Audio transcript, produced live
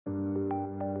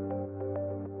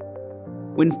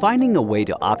When finding a way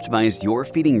to optimize your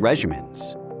feeding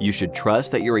regimens, you should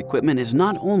trust that your equipment is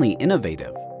not only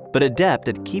innovative, but adept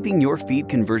at keeping your feed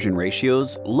conversion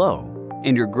ratios low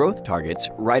and your growth targets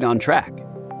right on track.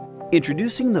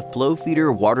 Introducing the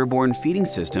FlowFeeder Waterborne feeding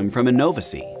system from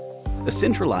Innovasea, a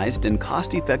centralized and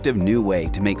cost-effective new way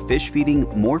to make fish feeding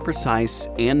more precise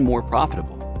and more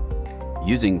profitable.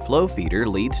 Using FlowFeeder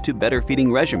leads to better feeding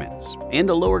regimens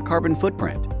and a lower carbon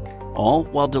footprint, all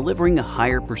while delivering a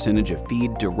higher percentage of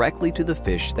feed directly to the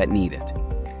fish that need it.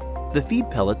 The feed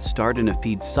pellets start in a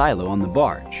feed silo on the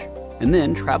barge and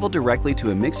then travel directly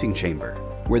to a mixing chamber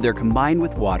where they're combined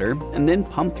with water and then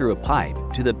pumped through a pipe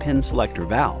to the pen selector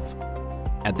valve.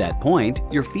 At that point,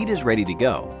 your feed is ready to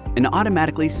go and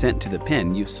automatically sent to the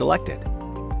pen you've selected.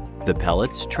 The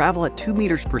pellets travel at 2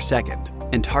 meters per second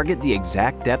and target the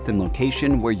exact depth and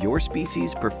location where your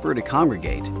species prefer to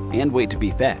congregate and wait to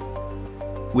be fed.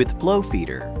 With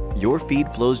FlowFeeder, your feed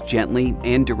flows gently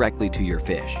and directly to your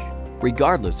fish,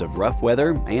 regardless of rough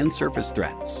weather and surface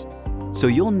threats. So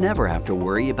you'll never have to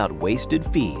worry about wasted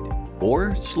feed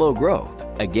or slow growth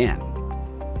again.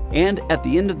 And at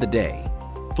the end of the day,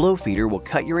 FlowFeeder will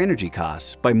cut your energy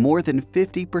costs by more than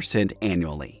 50%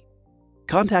 annually.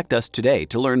 Contact us today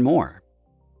to learn more.